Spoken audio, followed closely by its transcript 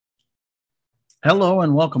Hello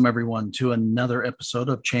and welcome everyone to another episode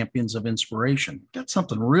of Champions of Inspiration. Got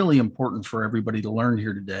something really important for everybody to learn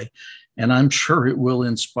here today, and I'm sure it will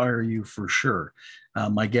inspire you for sure.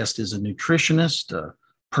 My guest is a nutritionist, a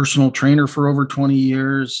personal trainer for over 20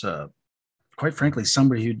 years, quite frankly,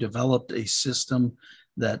 somebody who developed a system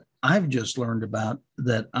that I've just learned about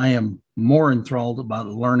that I am more enthralled about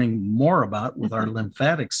learning more about with our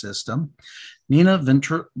lymphatic system. Nina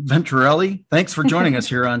Venturelli, thanks for joining us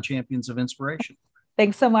here on Champions of Inspiration.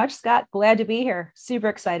 Thanks so much, Scott. Glad to be here. Super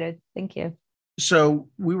excited. Thank you. So,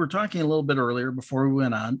 we were talking a little bit earlier before we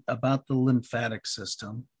went on about the lymphatic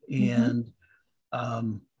system. Mhm.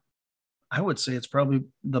 And I would say it's probably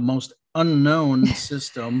the most unknown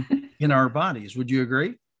system in our bodies. Would you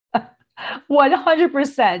agree?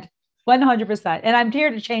 100%. 100%. And I'm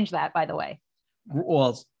here to change that, by the way.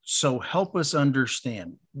 Well, so help us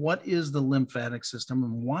understand what is the lymphatic system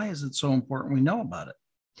and why is it so important we know about it?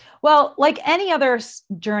 Well, like any other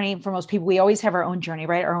journey for most people, we always have our own journey,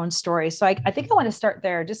 right? Our own story. So I think I want to start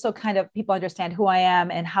there just so kind of people understand who I am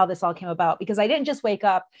and how this all came about, because I didn't just wake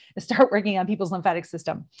up and start working on people's lymphatic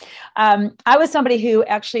system. I was somebody who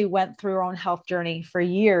actually went through her own health journey for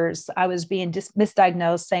years. I was being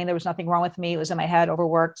misdiagnosed, saying there was nothing wrong with me. It was in my head,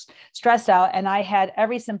 overworked, stressed out. And I had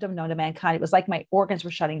every symptom known to mankind. It was like my organs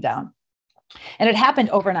were shutting down. And it happened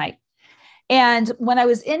overnight. And when I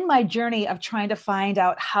was in my journey of trying to find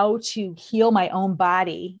out how to heal my own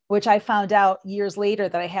body, which I found out years later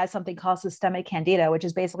that I had something called systemic candida, which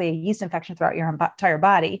is basically a yeast infection throughout your entire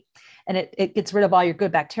body. And it gets rid of all your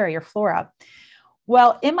good bacteria, your flora.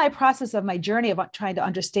 Well, in my process of my journey of trying to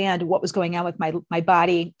understand what was going on with my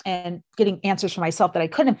body and getting answers for myself that I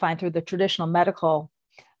couldn't find through the traditional medical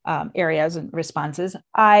areas and responses,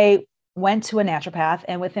 I went to a naturopath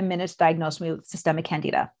and within minutes diagnosed me with systemic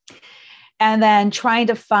candida. And then trying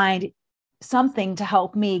to find something to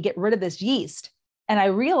help me get rid of this yeast. And I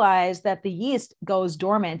realized that the yeast goes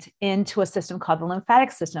dormant into a system called the lymphatic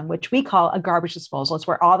system, which we call a garbage disposal. It's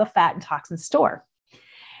where all the fat and toxins store.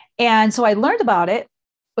 And so I learned about it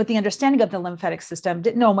with the understanding of the lymphatic system,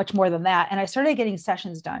 didn't know much more than that. And I started getting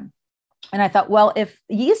sessions done. And I thought, well, if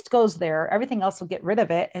yeast goes there, everything else will get rid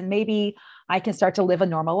of it. And maybe I can start to live a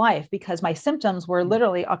normal life, because my symptoms were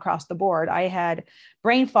literally across the board. I had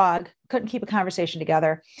brain fog, couldn't keep a conversation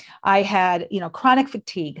together. I had, chronic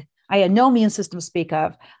fatigue. I had no immune system to speak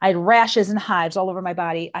of. I had rashes and hives all over my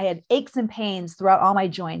body. I had aches and pains throughout all my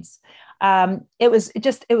joints. It was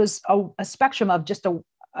a spectrum of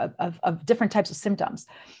of different types of symptoms.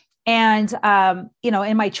 And,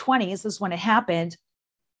 in my 20s is when it happened.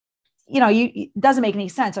 It doesn't make any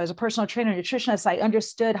sense. I was a personal trainer, nutritionist. I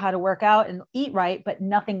understood how to work out and eat right, but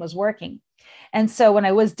nothing was working. And so when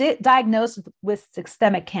I was diagnosed with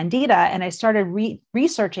systemic candida and I started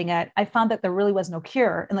researching it, I found that there really was no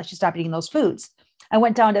cure unless you stop eating those foods. I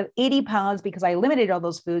went down to 80 pounds because I eliminated all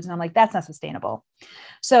those foods. And I'm like, that's not sustainable.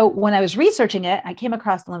 So when I was researching it, I came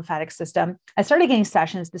across the lymphatic system. I started getting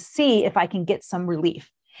sessions to see if I can get some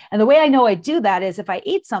relief. And the way I know I do that is if I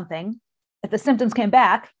eat something, if the symptoms came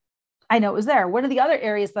back, I know it was there. One of the other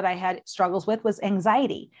areas that I had struggles with was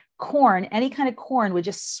anxiety. Corn, any kind of corn would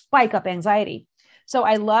just spike up anxiety. So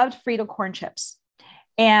I loved Frito corn chips.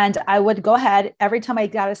 And I would go ahead every time I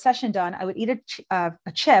got a session done, I would eat a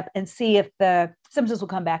chip and see if the symptoms would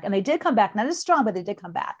come back. And they did come back, not as strong, but they did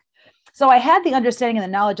come back. So I had the understanding and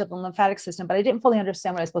the knowledge of the lymphatic system, but I didn't fully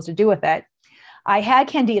understand what I was supposed to do with it. I had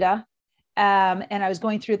candida. And I was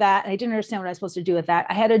going through that, and I didn't understand what I was supposed to do with that.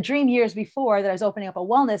 I had a dream years before that I was opening up a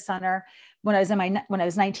wellness center when I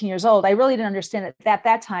was 19 years old. I really didn't understand it at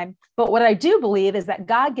that time. But what I do believe is that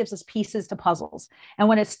God gives us pieces to puzzles. And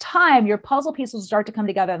when it's time, your puzzle pieces start to come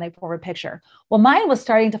together and they form a picture. Well, mine was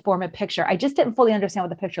starting to form a picture. I just didn't fully understand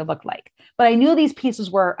what the picture looked like. But I knew these pieces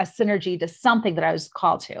were a synergy to something that I was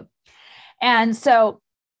called to. And so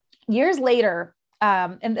years later,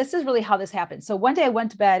 and this is really how this happened. So one day I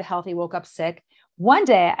went to bed healthy, woke up sick. One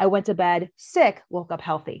day I went to bed sick, woke up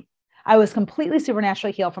healthy. I was completely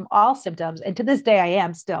supernaturally healed from all symptoms. And to this day, I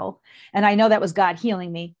am still. And I know that was God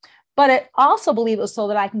healing me. But I also believe it was so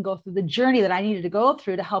that I can go through the journey that I needed to go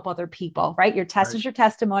through to help other people, right? Your test Right. is your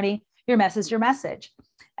testimony, your message is your message.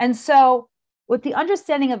 And so with the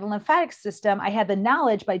understanding of the lymphatic system, I had the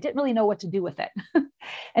knowledge, but I didn't really know what to do with it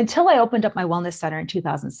until I opened up my wellness center in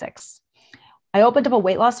 2006. I opened up a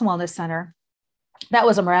weight loss and wellness center. That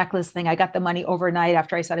was a miraculous thing. I got the money overnight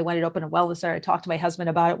after I said I wanted to open a wellness center. I talked to my husband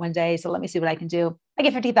about it one day. So let me see what I can do. I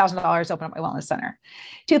get $50,000 to open up my wellness center.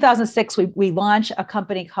 2006, we launched a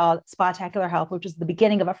company called Spectacular Health, which was the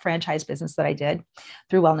beginning of a franchise business that I did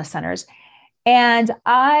through wellness centers. And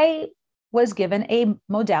I was given a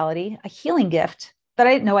modality, a healing gift that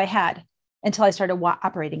I didn't know I had. until I started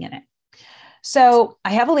operating in it. So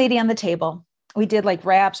I have a lady on the table. We did like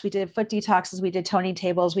wraps, we did foot detoxes, we did toning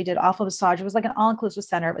tables, we did awful massage. It was like an all-inclusive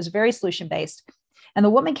center. It was very solution-based. And the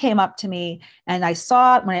woman came up to me and I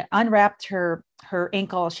saw it when I unwrapped her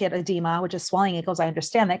ankle. She had edema, which is swelling ankles. I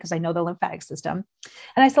understand that because I know the lymphatic system.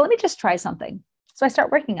 And I said, let me just try something. So I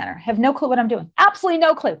start working on her. Have no clue what I'm doing. Absolutely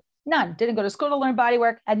no clue. None. Didn't go to school to learn body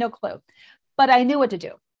work. Had no clue. But I knew what to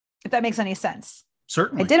do, if that makes any sense.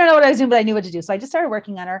 Certainly. I didn't know what I was doing, but I knew what to do. So I just started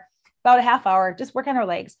working on her about a half hour, just work on her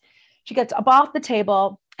legs. She gets up off the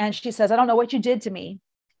table and she says, I don't know what you did to me,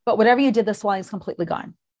 but whatever you did, the swelling is completely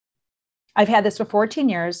gone. I've had this for 14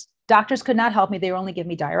 years. Doctors could not help me. They were only giving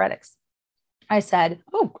me diuretics. I said,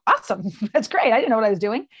 oh, awesome. That's great. I didn't know what I was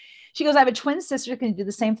doing. She goes, I have a twin sister. Can you do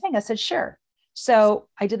the same thing? I said, sure. So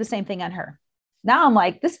I did the same thing on her. Now I'm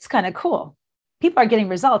like, this is kind of cool. People are getting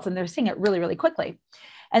results and they're seeing it really, really quickly.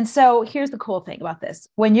 And so here's the cool thing about this.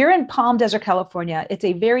 When you're in Palm Desert, California, it's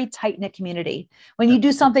a very tight-knit community. When you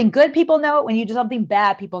do something good, people know it. When you do something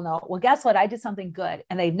bad, people know it. Well, guess what? I did something good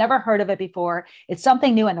and they've never heard of it before. It's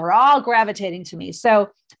something new and they're all gravitating to me. So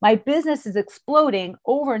my business is exploding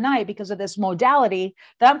overnight because of this modality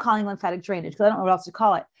that I'm calling lymphatic drainage, because I don't know what else to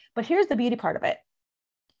call it. But here's the beauty part of it.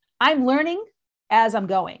 I'm learning as I'm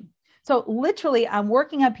going. So literally I'm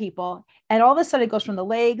working on people and all of a sudden it goes from the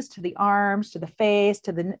legs to the arms, to the face,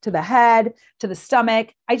 to the head, to the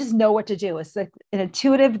stomach. I just know what to do. It's like an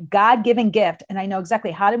intuitive God-given gift. And I know exactly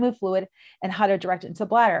how to move fluid and how to direct it into the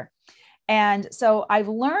bladder. And so I've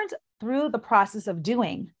learned through the process of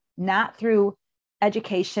doing, not through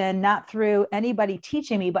education, not through anybody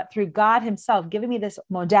teaching me, but through God himself giving me this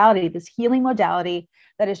modality, this healing modality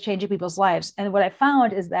that is changing people's lives. And what I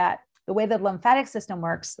found is that the way the lymphatic system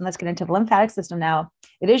works, and let's get into the lymphatic system now,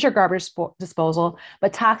 it is your garbage disposal,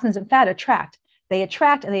 but toxins and fat attract. They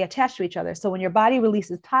attract and they attach to each other. So when your body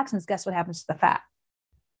releases toxins, guess what happens to the fat?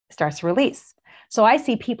 It starts to release. So I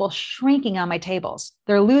see people shrinking on my tables.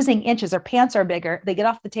 They're losing inches. Their pants are bigger. They get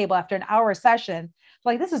off the table after an hour session.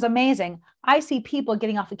 Like, this is amazing. I see people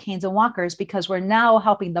getting off the canes and walkers because we're now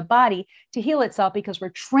helping the body to heal itself because we're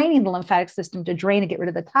training the lymphatic system to drain and get rid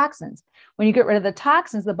of the toxins. When you get rid of the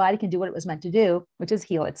toxins, the body can do what it was meant to do, which is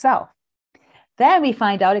heal itself. Then we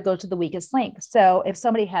find out it goes to the weakest link. So if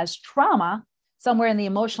somebody has trauma somewhere in the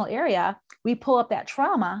emotional area, we pull up that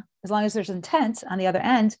trauma as long as there's intent on the other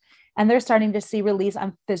end, and they're starting to see release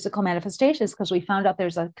on physical manifestations because we found out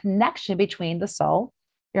there's a connection between the soul,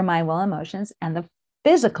 your mind, will, emotions, and the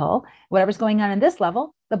physical, whatever's going on in this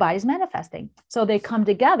level, the body's manifesting. So they come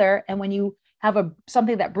together. And when you have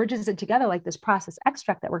something that bridges it together, like this process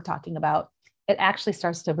extract that we're talking about, it actually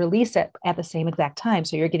starts to release it at the same exact time.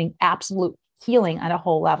 So you're getting absolute healing on a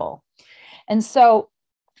whole level. And so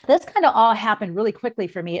this kind of all happened really quickly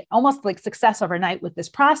for me, almost like success overnight with this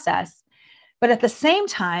process. But at the same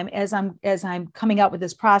time, as I'm coming out with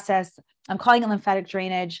this process, I'm calling it lymphatic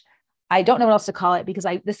drainage. I don't know what else to call it because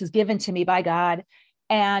this is given to me by God.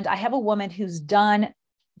 And I have a woman who's done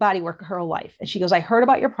body work her whole life. And she goes, I heard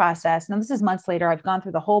about your process. Now, this is months later. I've gone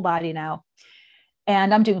through the whole body now.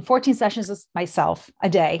 And I'm doing 14 sessions myself a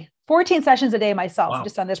day, 14 sessions a day myself, wow,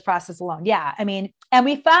 just on this process alone. Yeah. I mean, and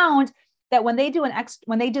we found that when they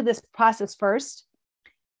do this process first,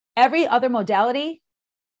 every other modality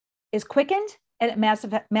is quickened and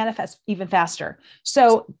it manifests even faster.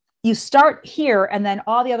 So you start here and then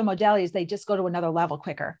all the other modalities, they just go to another level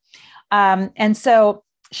quicker. And so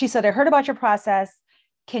she said, I heard about your process.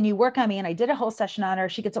 Can you work on me? And I did a whole session on her.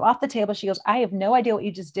 She gets off the table. She goes, I have no idea what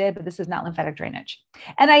you just did, but this is not lymphatic drainage.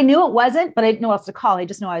 And I knew it wasn't, but I didn't know what else to call it. I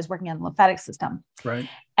just knew I was working on the lymphatic system. Right.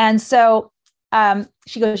 And so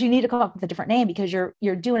she goes, you need to come up with a different name because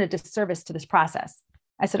you're doing a disservice to this process.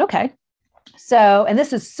 I said, okay. So, and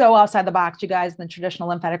this is so outside the box, you guys, than traditional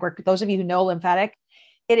lymphatic work. Those of you who know lymphatic,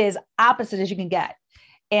 it is opposite as you can get.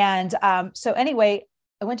 And so anyway,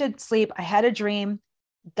 I went to sleep. I had a dream.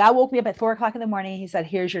 God woke me up at 4:00 in the morning. He said,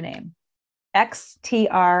 here's your name.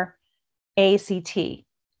 Xtract.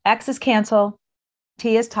 X is cancel.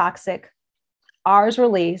 T is toxic. R is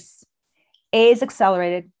release. A is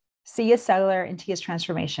accelerated. C is cellular. And T is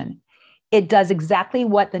transformation. It does exactly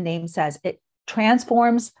what the name says. It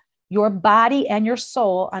transforms your body and your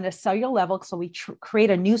soul on a cellular level. So we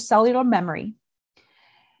create a new cellular memory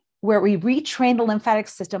where we retrain the lymphatic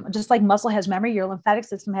system. Just like muscle has memory, your lymphatic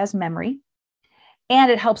system has memory. And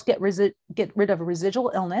it helps get rid of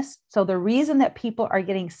residual illness. So the reason that people are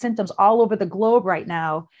getting symptoms all over the globe right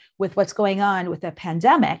now with what's going on with the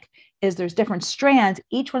pandemic is there's different strands.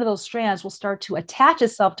 Each one of those strands will start to attach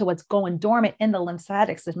itself to what's going dormant in the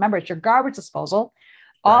lymphatic system. Remember, it's your garbage disposal.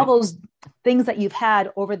 all Right. those things that you've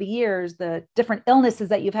had over the years, the different illnesses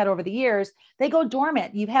that you've had over the years, they go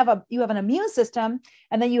dormant. You have an immune system,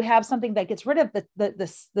 and then you have something that gets rid of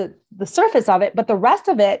the surface of it, but the rest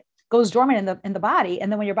of it goes dormant in the body.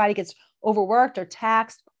 And then when your body gets overworked or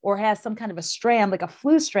taxed or has some kind of a strand, like a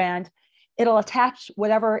flu strand, it'll attach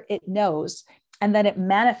whatever it knows, and then it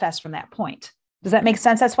manifests from that point. Does that make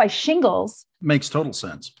sense? That's why shingles Makes total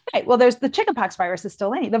sense. right. Well, there's the chickenpox virus is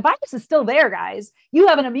still in you. The virus is still there, guys. You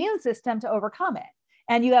have an immune system to overcome it.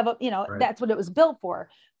 And you have Right. that's what it was built for,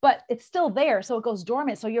 but it's still there. So it goes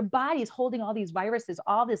dormant. So your body is holding all these viruses,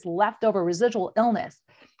 all this leftover residual illness,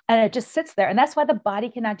 and it just sits there. And that's why the body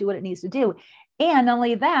cannot do what it needs to do. And not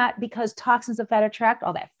only that, because toxins of fat attract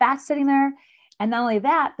all that fat sitting there. And not only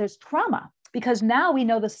that, there's trauma, because now we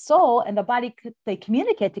know the soul and the body, they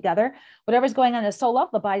communicate together. Whatever's going on in the soul level,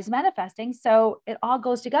 the body's manifesting. So it all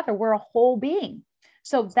goes together. We're a whole being.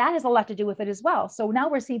 So that has a lot to do with it as well. So now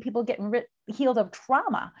we're seeing people getting healed of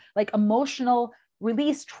trauma, like emotional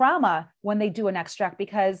release trauma when they do an extract,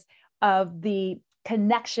 because of the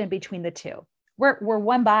connection between the two. We're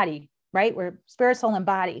one body, right? We're spirit, soul, and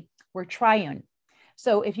body. We're triune.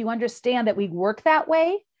 So if you understand that we work that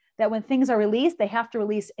way, that when things are released, they have to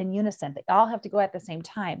release in unison. They all have to go at the same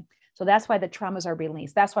time. So that's why the traumas are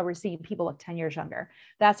released. That's why we're seeing people look 10 years younger.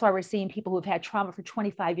 That's why we're seeing people who've had trauma for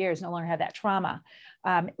 25 years no longer have that trauma.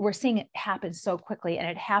 We're seeing it happen so quickly, and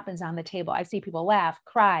it happens on the table. I see people laugh,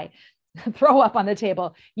 cry, throw up on the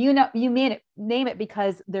table. You mean it, name it,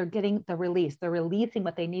 because they're getting the release. They're releasing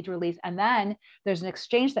what they need to release. And then there's an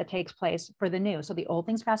exchange that takes place for the new. So the old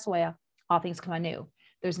things pass away, all things come anew.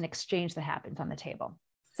 There's an exchange that happens on the table.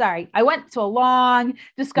 Sorry, I went to a long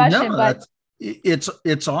discussion, No, but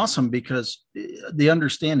it's awesome, because the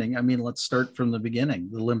understanding, I mean, let's start from the beginning.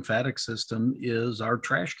 The lymphatic system is our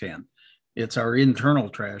trash can. It's our internal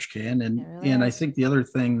trash can. And I think the other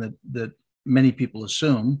thing that many people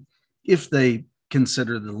assume, if they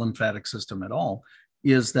consider the lymphatic system at all,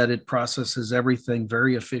 is that it processes everything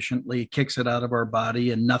very efficiently, kicks it out of our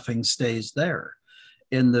body, and nothing stays there.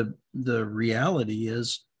 And the reality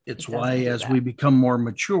is, it's why as we become more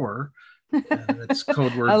mature, that's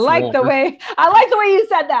code word. I like the way you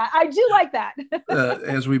said that. I do like that.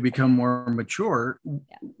 As we become more mature,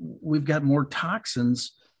 we've got more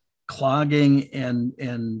toxins clogging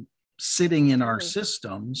and sitting in our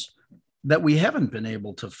systems that we haven't been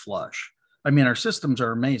able to flush. I mean, our systems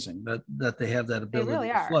are amazing that they have that ability really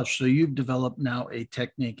to flush. So you've developed now a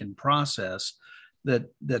technique and process that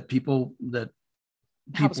people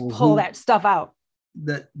helps pull that stuff out.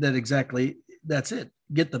 That exactly, that's it.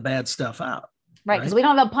 Get the bad stuff out. Right. Because we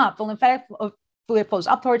don't have a pump. The lymphatic fluid flows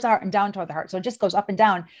up towards the heart and down toward the heart. So it just goes up and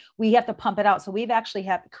down. We have to pump it out. So we've actually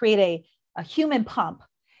have to create a human pump,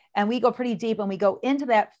 and we go pretty deep, and we go into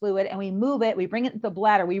that fluid and we move it. We bring it into the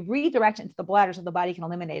bladder. We redirect it into the bladder so the body can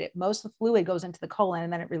eliminate it. Most of the fluid goes into the colon,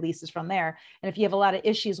 and then it releases from there. And if you have a lot of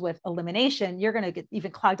issues with elimination, you're going to get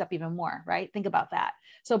even clogged up even more, right? Think about that.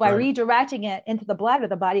 So by redirecting it into the bladder,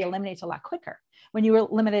 the body eliminates a lot quicker. When you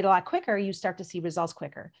eliminate a lot quicker, you start to see results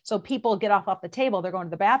quicker. So people get off the table, they're going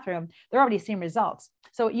to the bathroom, they're already seeing results.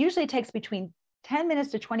 So it usually takes between 10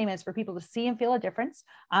 minutes to 20 minutes for people to see and feel a difference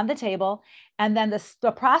on the table. And then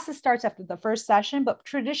the process starts after the first session, but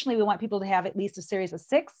traditionally we want people to have at least a series of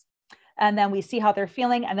 6. And then we see how they're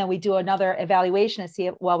feeling. And then we do another evaluation and see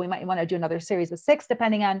if, well, we might want to do another series of 6,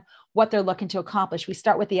 depending on what they're looking to accomplish. We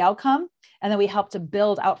start with the outcome, and then we help to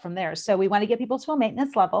build out from there. So we want to get people to a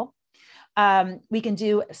maintenance level. We can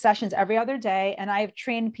do sessions every other day. And I've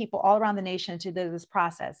trained people all around the nation to do this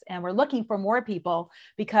process. And we're looking for more people,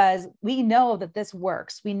 because we know that this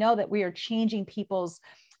works. We know that we are changing people's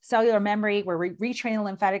cellular memory. We're retraining the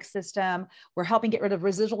lymphatic system. We're helping get rid of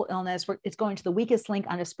residual illness. It's going to the weakest link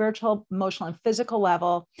on a spiritual, emotional, and physical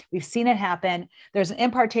level. We've seen it happen. There's an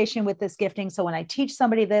impartation with this gifting. So when I teach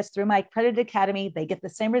somebody this through my accredited academy, they get the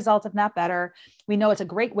same results, if not better. We know it's a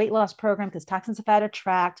great weight loss program because toxins of fat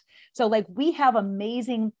attract. So like, we have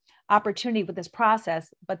amazing opportunity with this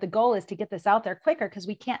process, but the goal is to get this out there quicker, because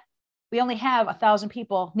we only have 1,000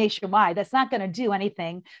 people nationwide. That's not going to do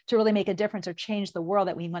anything to really make a difference or change the world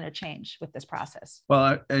that we want to change with this process.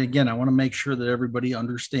 Well, again, I want to make sure that everybody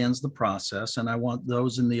understands the process. And I want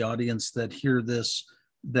those in the audience that hear this,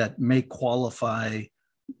 that may qualify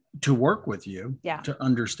to work with you, to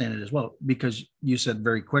understand it as well. Because you said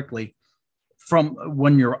very quickly, from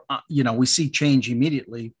when you're, we see change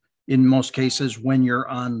immediately in most cases when you're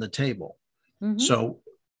on the table. Mm-hmm. So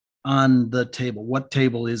on the table. What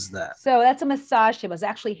table is that? So that's a massage table. It's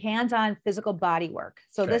actually hands-on physical body work.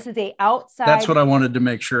 So Okay. this is a That's outside, what I wanted to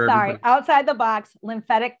make sure sorry, everybody. outside the box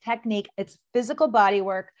lymphatic technique. It's physical body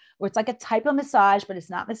work where it's like a type of massage, but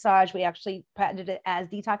it's not massage. We actually patented it as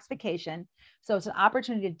detoxification. So it's an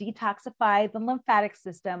opportunity to detoxify the lymphatic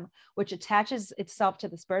system, which attaches itself to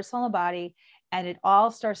the spirit, soul, and body, and it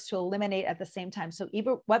all starts to eliminate at the same time. So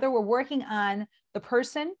even whether we're working on the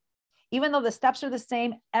person, even though the steps are the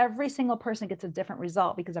same, every single person gets a different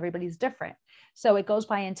result because everybody's different. So it goes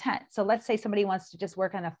by intent. So let's say somebody wants to just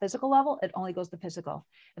work on a physical level, it only goes to physical.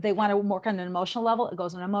 If they want to work on an emotional level, it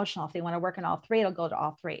goes on emotional. If they want to work on all three, it'll go to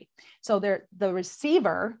all three. So the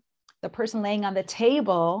receiver, the person laying on the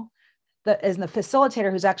table, is the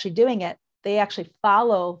facilitator who's actually doing it, they actually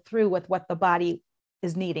follow through with what the body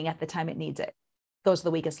is needing at the time it needs it. Those are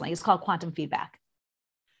the weakest links. It's called quantum feedback.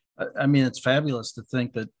 I mean, it's fabulous to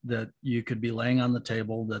think that you could be laying on the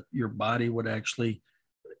table, that your body would actually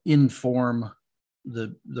inform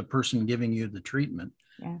the person giving you the treatment,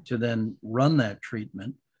 Yeah. to then run that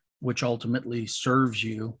treatment, which ultimately serves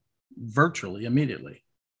you virtually immediately.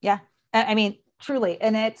 Yeah. I mean, truly.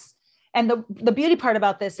 And the beauty part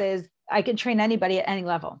about this is I can train anybody at any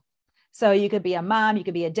level. So you could be a mom, you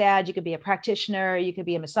could be a dad, you could be a practitioner, you could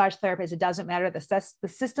be a massage therapist. It doesn't matter. The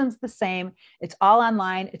system's the same. It's all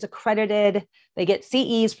online. It's accredited. They get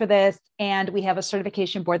CEs for this. And we have a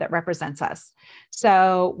certification board that represents us.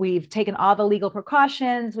 So we've taken all the legal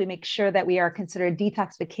precautions. We make sure that we are considered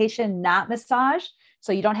detoxification, not massage.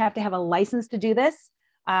 So you don't have to have a license to do this.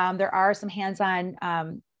 There are some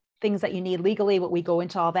hands-on things that you need legally, but we go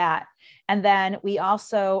into all that. And then we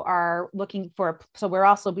also are looking for, so we're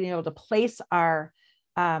also being able to place our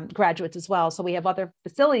graduates as well. So we have other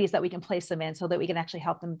facilities that we can place them in so that we can actually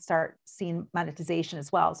help them start seeing monetization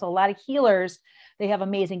as well. So a lot of healers, they have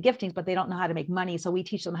amazing giftings, but they don't know how to make money. So we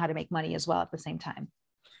teach them how to make money as well at the same time.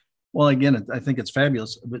 Well, again, I think it's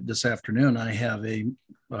fabulous. But this afternoon, I have a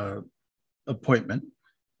appointment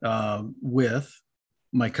with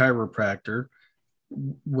my chiropractor,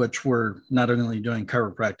 which we're not only doing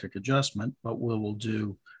chiropractic adjustment, but we will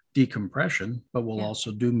do decompression, but we'll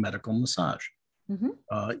also do medical massage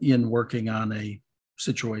in working on a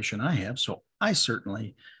situation I have. So I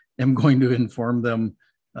certainly am going to inform them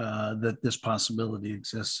that this possibility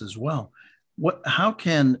exists as well. How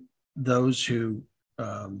can those who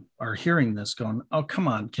are hearing this going, oh, come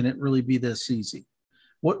on, can it really be this easy?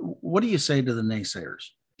 What do you say to the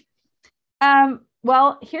naysayers?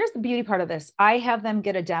 Well, here's the beauty part of this. I have them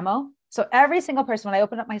get a demo. So every single person, when I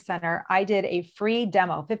opened up my center, I did a free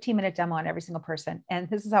demo, 15-minute demo on every single person. And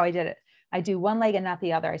this is how I did it. I do one leg and not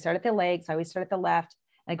the other. I start at the legs. I always start at the left,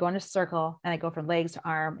 and I go in a circle, and I go from legs to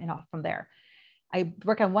arm and off from there. I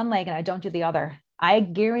work on one leg and I don't do the other. I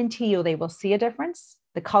guarantee you they will see a difference.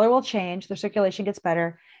 The color will change. Their circulation gets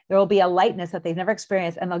better. There will be a lightness that they've never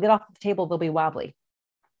experienced, and they'll get off the table. They'll be wobbly.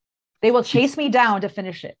 They will chase me down to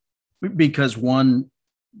finish it. Because one's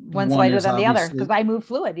lighter than the other, because I move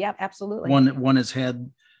fluid. Yeah, absolutely. One has had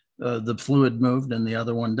the fluid moved and the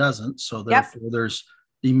other one doesn't. So therefore there's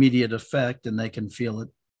immediate effect and they can feel it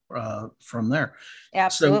from there.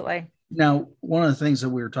 Absolutely. So now, one of the things that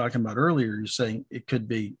we were talking about earlier, you're saying it could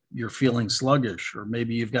be you're feeling sluggish, or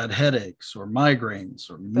maybe you've got headaches or migraines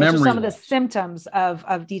or memory. Those are some loss. of the symptoms of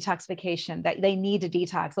detoxification that they need to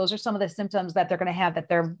detox. Those are some of the symptoms that they're going to have, that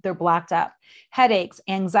they're blocked up. Headaches,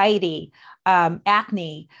 anxiety,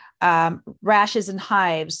 acne, rashes and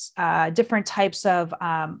hives, different types of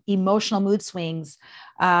emotional mood swings,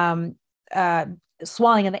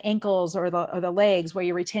 swelling in the ankles or the legs where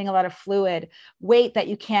you're retaining a lot of fluid, weight that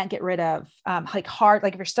you can't get rid of, like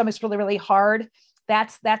if your stomach's really, really hard,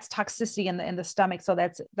 that's toxicity in the stomach. So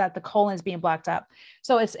that the colon is being blocked up.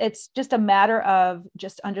 So it's just a matter of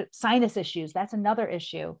just under sinus issues. That's another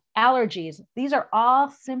issue. Allergies. These are all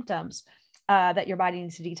symptoms that your body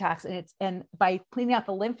needs to detox. And by cleaning out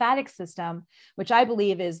the lymphatic system, which I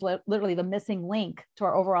believe is literally the missing link to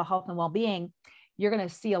our overall health and well-being, you're going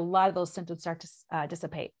to see a lot of those symptoms start to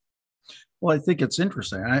dissipate. Well, I think it's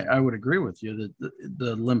interesting. I would agree with you that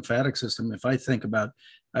the lymphatic system, if I think about,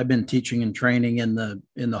 I've been teaching and training in the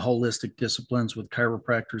holistic disciplines with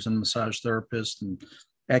chiropractors and massage therapists and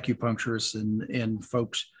acupuncturists and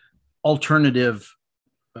folks, alternative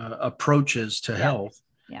approaches to health.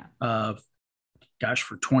 Yeah.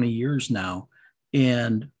 For 20 years now.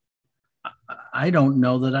 And I don't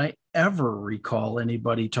know that I ever recall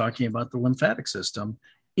anybody talking about the lymphatic system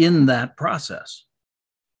in that process.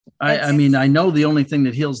 I mean, I know the only thing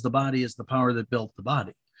that heals the body is the power that built the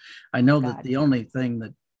body. I know that the only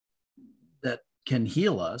thing that can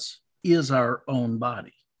heal us is our own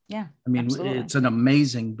body. Yeah, I mean, absolutely. it's an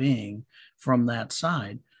amazing being from that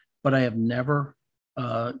side, but I have never,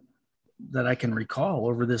 that I can recall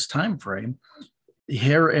over this time frame,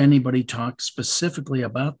 hear anybody talk specifically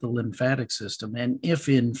about the lymphatic system, and if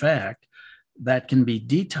in fact that can be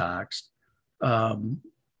detoxed, um,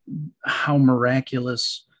 how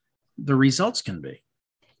miraculous the results can be.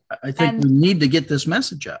 I think And we need to get this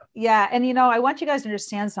message out. yeah, and I want you guys to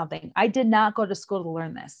understand something. I did not go to school to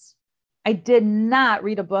learn this. I did not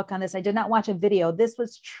read a book on this. I did not watch a video. This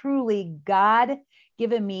was truly God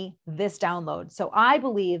giving me this download. So I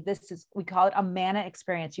believe this is, we call it a manna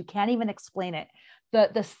experience. You can't even explain it.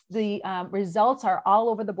 The results are all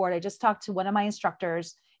over the board. I just talked to one of my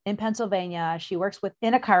instructors in Pennsylvania. She works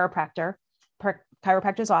within a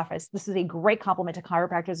chiropractor's office. This is a great compliment to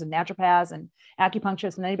chiropractors and naturopaths and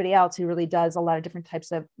acupuncturists and anybody else who really does a lot of different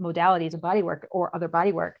types of modalities of body work or other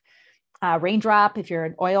body work. Raindrop, if you're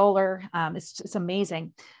an oiler, it's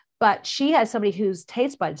amazing. But she has somebody whose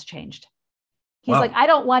taste buds changed. He's like, I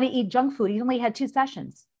don't want to eat junk food. He only had 2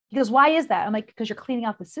 sessions. He goes, why is that? I'm like, because you're cleaning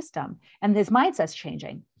out the system and his mindset's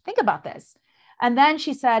changing. Think about this. And then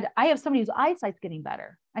she said, I have somebody whose eyesight's getting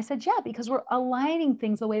better. I said, yeah, because we're aligning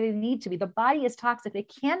things the way they need to be. The body is toxic.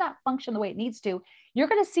 It cannot function the way it needs to. You're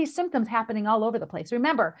going to see symptoms happening all over the place.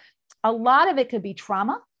 Remember, a lot of it could be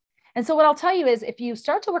trauma. And so what I'll tell you is if you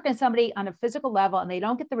start to work on somebody on a physical level and they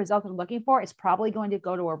don't get the result they're looking for, it's probably going to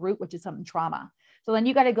go to a root, which is something trauma. So then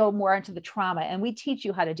you got to go more into the trauma. And we teach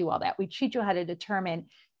you how to do all that. We teach you how to determine,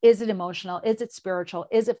 is it emotional? Is it spiritual?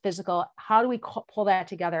 Is it physical? How do we pull that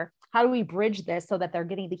together? How do we bridge this so that they're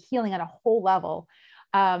getting the healing on a whole level?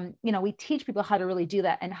 We teach people how to really do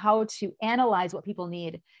that and how to analyze what people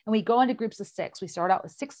need. And we go into groups of 6. We start out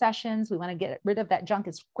with 6 sessions. We want to get rid of that junk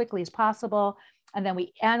as quickly as possible. And then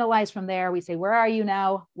we analyze from there. We say, where are you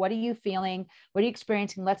now? What are you feeling? What are you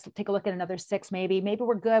experiencing? Let's take a look at another 6, maybe. Maybe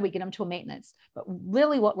we're good. We get them to a maintenance. But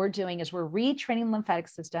really what we're doing is we're retraining the lymphatic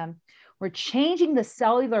system. We're changing the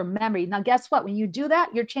cellular memory. Now, guess what? When you do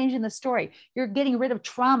that, you're changing the story. You're getting rid of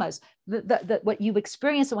traumas. What you've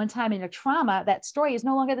experienced at one time in your trauma, that story is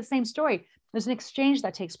no longer the same story. There's an exchange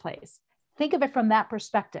that takes place. Think of it from that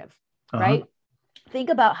perspective, right? Think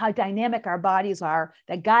about how dynamic our bodies are,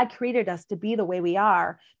 that God created us to be the way we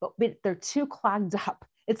are, but they're too clogged up.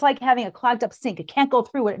 It's like having a clogged up sink. It can't go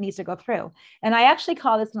through what it needs to go through. And I actually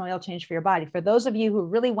call this an oil change for your body. For those of you who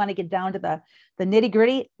really want to get down to the nitty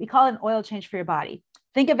gritty, we call it an oil change for your body.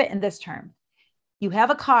 Think of it in this term. You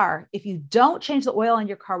have a car. If you don't change the oil in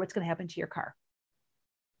your car, what's going to happen to your car?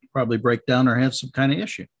 Probably break down or have some kind of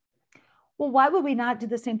issue. Well, why would we not do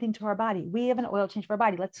the same thing to our body? We have an oil change for our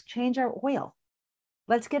body. Let's change our oil.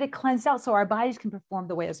 Let's get it cleansed out so our bodies can perform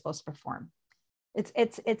the way it's supposed to perform.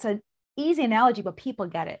 It's an easy analogy, but people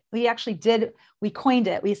get it. We coined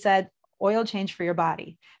it. We said oil change for your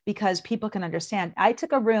body because people can understand. I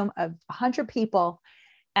took a room of 100 people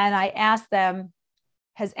and I asked them,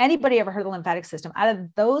 has anybody ever heard of the lymphatic system? Out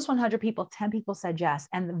of those 100 people, 10 people said yes.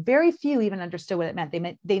 And very few even understood what it meant.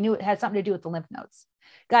 They knew it had something to do with the lymph nodes.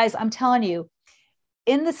 Guys, I'm telling you,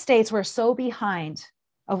 in the States, we're so behind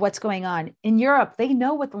of what's going on. In Europe, they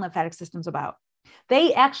know what the lymphatic system's about.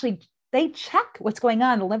 They check what's going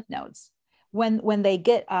on in the lymph nodes when they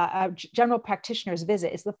get a general practitioner's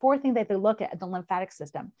visit. It's the 4th thing that they look at the lymphatic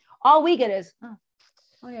system. All we get is,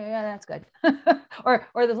 oh yeah, that's good. or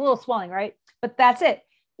there's a little swelling, right? But that's it.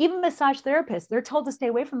 Even massage therapists, they're told to stay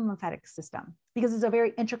away from the lymphatic system because it's a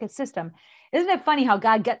very intricate system. Isn't it funny how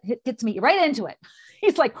God gets me right into it?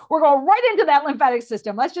 He's like, we're going right into that lymphatic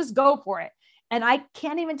system. Let's just go for it. And I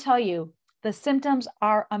can't even tell you, the symptoms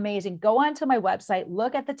are amazing. Go onto my website,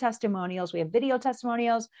 look at the testimonials. We have video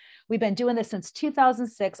testimonials. We've been doing this since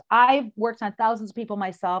 2006. I've worked on thousands of people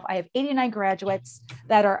myself. I have 89 graduates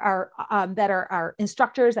that are our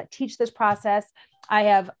instructors that teach this process. I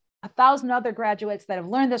have 1,000 other graduates that have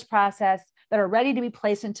learned this process, that are ready to be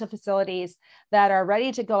placed into facilities, that are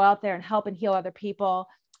ready to go out there and help and heal other people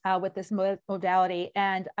with this modality.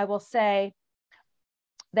 And I will say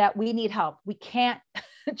that we need help. We can't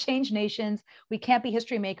change nations. We can't be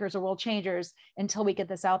history makers or world changers until we get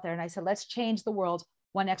this out there. And I said, let's change the world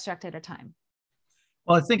one extract at a time.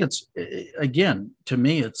 Well, I think it's, again, to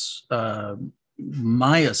me, it's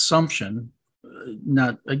my assumption,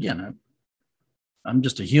 not, again, I'm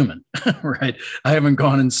just a human, right? I haven't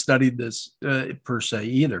gone and studied this per se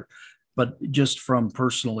either, but just from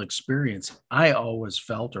personal experience, I always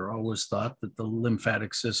felt or always thought that the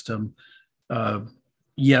lymphatic system,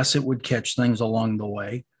 yes, it would catch things along the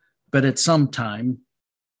way, but at some time,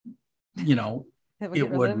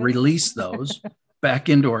 it would release those back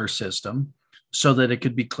into our system. so that it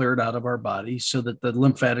could be cleared out of our body, so that the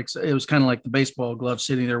lymphatics, it was kind of like the baseball glove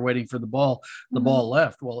sitting there waiting for the ball. The ball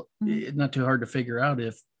left. Well, it's not too hard to figure out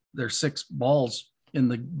if there's 6 balls in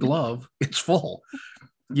the glove, it's full,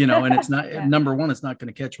 and it's not, number one, it's not going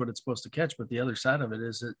to catch what it's supposed to catch. But the other side of it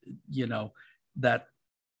is that, that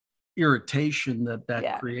irritation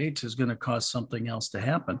that creates is going to cause something else to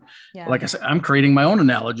happen. Like I said, I'm creating my own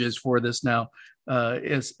analogies for this now.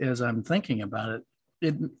 As I'm thinking about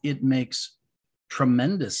it, it makes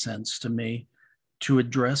tremendous sense to me to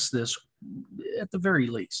address this at the very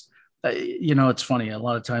least. It's funny. A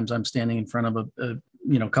lot of times I'm standing in front of a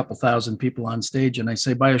couple thousand people on stage, and I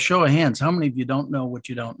say, by a show of hands, how many of you don't know what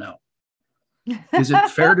you don't know? Is it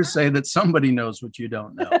fair to say that somebody knows what you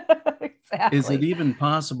don't know? Exactly. Is it even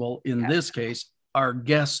possible in this case, our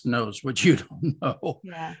guest knows what you don't know?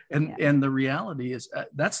 And the reality is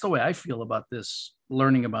that's the way I feel about this,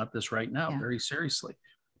 learning about this right now, very seriously.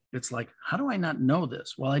 It's like, how do I not know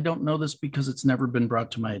this? Well, I don't know this because it's never been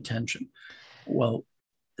brought to my attention. Well,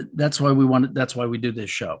 that's why we do this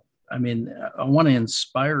show. I mean, I want to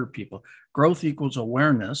inspire people. Growth equals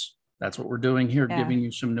awareness. That's what we're doing here, giving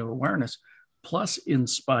you some new awareness, plus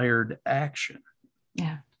inspired action.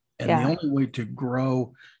 And the only way to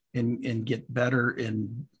grow and get better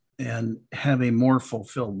and have a more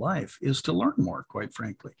fulfilled life is to learn more, quite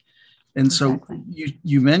frankly. And so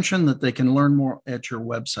you mentioned that they can learn more at your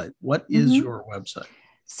website. What is your website?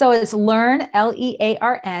 So it's learn,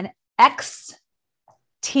 LEARN,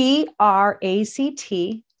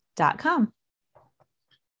 Xtract.com.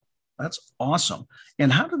 That's awesome.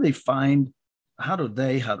 And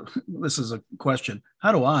this is a question.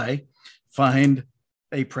 How do I find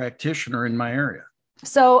a practitioner in my area?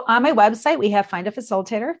 So on my website, we have Find a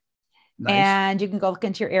Facilitator. Nice. And you can go look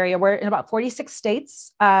into your area. We're in about 46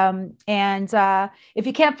 states. And if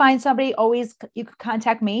you can't find somebody, you can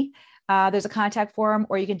contact me. There's a contact form,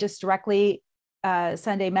 or you can just directly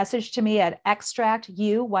send a message to me at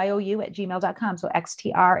xtractyou@gmail.com. So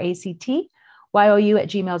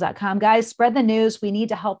xtractyou@gmail.com. Guys, spread the news. We need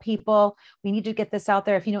to help people. We need to get this out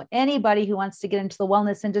there. If you know anybody who wants to get into the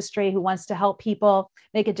wellness industry, who wants to help people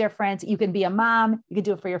make a difference, you can be a mom. You can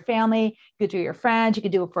do it for your family. You can do it for your friends. You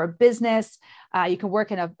can do it for a business. You can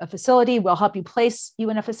work in a facility. We'll help you place you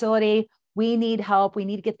in a facility. We need help. We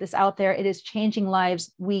need to get this out there. It is changing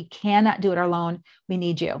lives. We cannot do it alone. We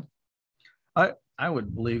need you. I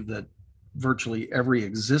would believe that virtually every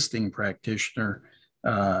existing practitioner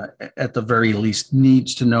at the very least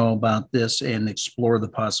needs to know about this and explore the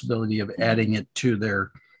possibility of adding it to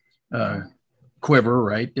their quiver,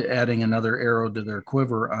 right? Adding another arrow to their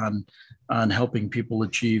quiver on helping people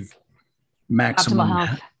achieve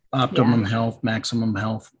optimum health, maximum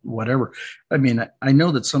health, whatever. I mean, I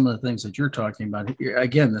know that some of the things that you're talking about,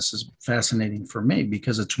 again, this is fascinating for me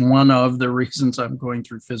because it's one of the reasons I'm going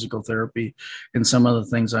through physical therapy and some of the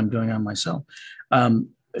things I'm doing on myself.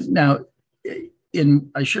 Now,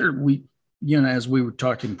 I shared, as we were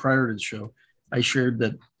talking prior to the show, I shared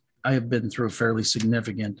that I have been through a fairly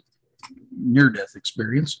significant near-death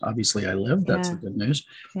experience. Obviously, I lived. That's the good news.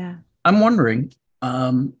 Yeah. I'm wondering,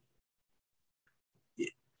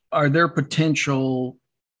 are there potential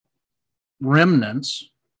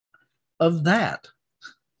remnants of that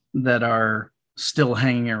are still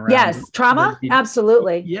hanging around? Yes, trauma?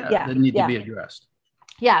 Absolutely. That need to be addressed.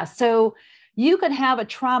 Yeah. So you could have a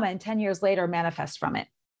trauma and 10 years later manifest from it.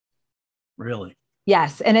 Really?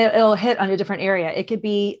 Yes. And it'll hit on a different area. It could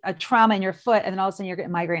be a trauma in your foot, and then all of a sudden you're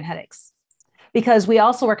getting migraine headaches. Because we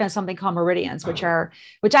also work on something called meridians, which I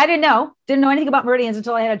didn't know anything about meridians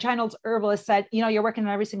until I had a Chinese herbalist said, you're working on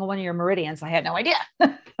every single one of your meridians. I had no idea.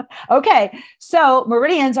 Okay. So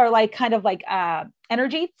meridians are kind of like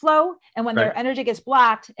energy flow. And when their energy gets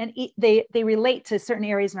blocked, and they relate to certain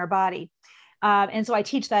areas in our body. And so I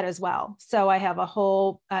teach that as well. So I have a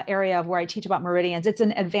whole area of where I teach about meridians. It's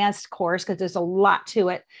an advanced course because there's a lot to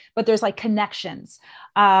it, but there's connections.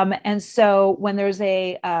 And so when there's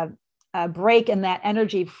a break in that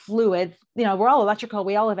energy fluid, we're all electrical.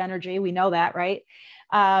 We all have energy. We know that, right?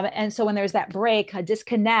 And so when there's that break, a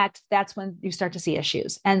disconnect, that's when you start to see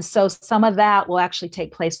issues. And so some of that will actually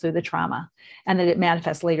take place through the trauma, and then it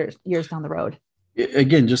manifests later, years down the road.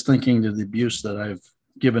 Again, just thinking to the abuse that I've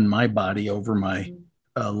given my body over my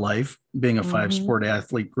life, being a 5-sport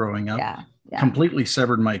athlete growing up, completely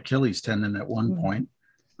severed my Achilles tendon at one point.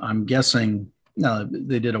 I'm guessing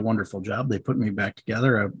they did a wonderful job. They put me back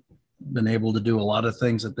together. I've been able to do a lot of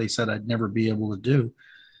things that they said I'd never be able to do.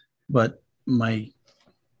 But my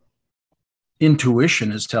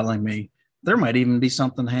intuition is telling me there might even be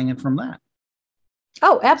something hanging from that.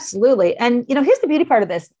 Oh, absolutely. And, here's the beauty part of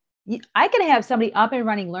this. I can have somebody up and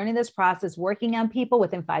running, learning this process, working on people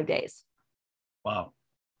within 5 days. Wow.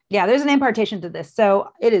 Yeah, there's an impartation to this. So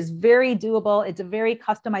it is very doable. It's a very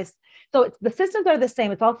customized. So the systems are the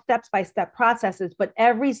same. It's all step-by-step processes, but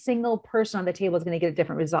every single person on the table is going to get a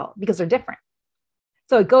different result because they're different.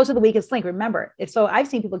 So it goes to the weakest link. Remember, so I've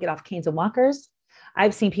seen people get off canes and walkers.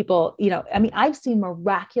 I've seen people, I've seen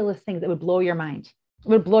miraculous things that would blow your mind. It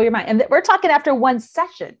would blow your mind. And we're talking after one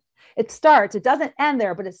session. It doesn't end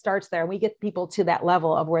there, but it starts there. And we get people to that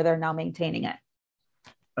level of where they're now maintaining it.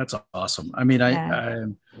 That's awesome. I mean, yeah.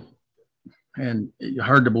 And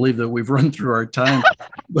hard to believe that we've run through our time,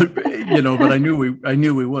 but I knew we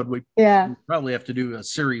would. We probably have to do a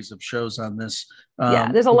series of shows on this.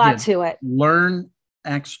 There's a lot to it. Learn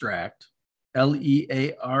Xtract,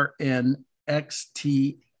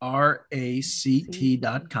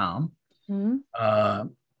 LearnXtract.com. Mm-hmm.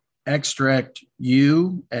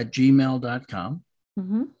 Xtractu@gmail.com.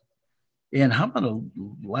 Mm-hmm. And how about a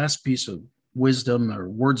last piece of wisdom or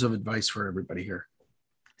words of advice for everybody here?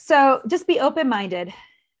 So just be open-minded,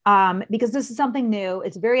 because this is something new.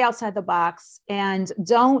 It's very outside the box, and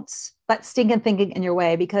don't let stinking thinking in your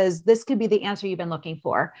way, because this could be the answer you've been looking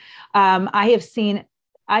for. I have seen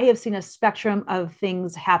a spectrum of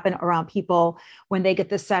things happen around people when they get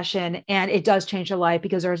this session, and it does change their life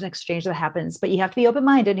because there's an exchange that happens. But you have to be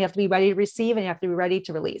open-minded, you have to be ready to receive, and you have to be ready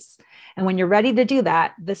to release. And when you're ready to do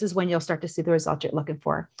that, this is when you'll start to see the results you're looking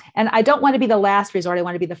for. And I don't want to be the last resort. I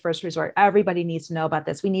want to be the first resort. Everybody needs to know about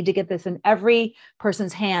this. We need to get this in every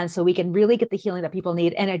person's hands so we can really get the healing that people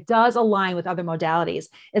need. And it does align with other modalities.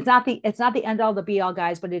 It's not the end all, the be all,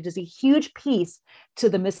 guys, but it is a huge piece to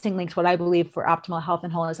the missing links, what I believe, for optimal health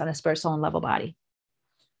and wholeness on a spirit, soul, and level body.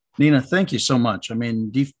 Nina, thank you so much. I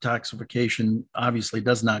mean, detoxification obviously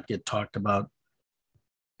does not get talked about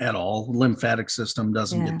at all. Lymphatic system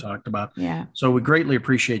doesn't get talked about. Yeah. So we greatly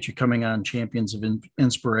appreciate you coming on Champions of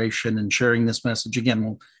Inspiration and sharing this message. Again,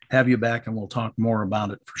 we'll have you back and we'll talk more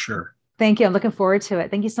about it for sure. Thank you. I'm looking forward to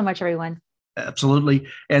it. Thank you so much, everyone. Absolutely.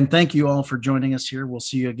 And thank you all for joining us here. We'll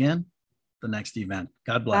see you again the next event.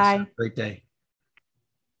 God bless. Bye. Great day.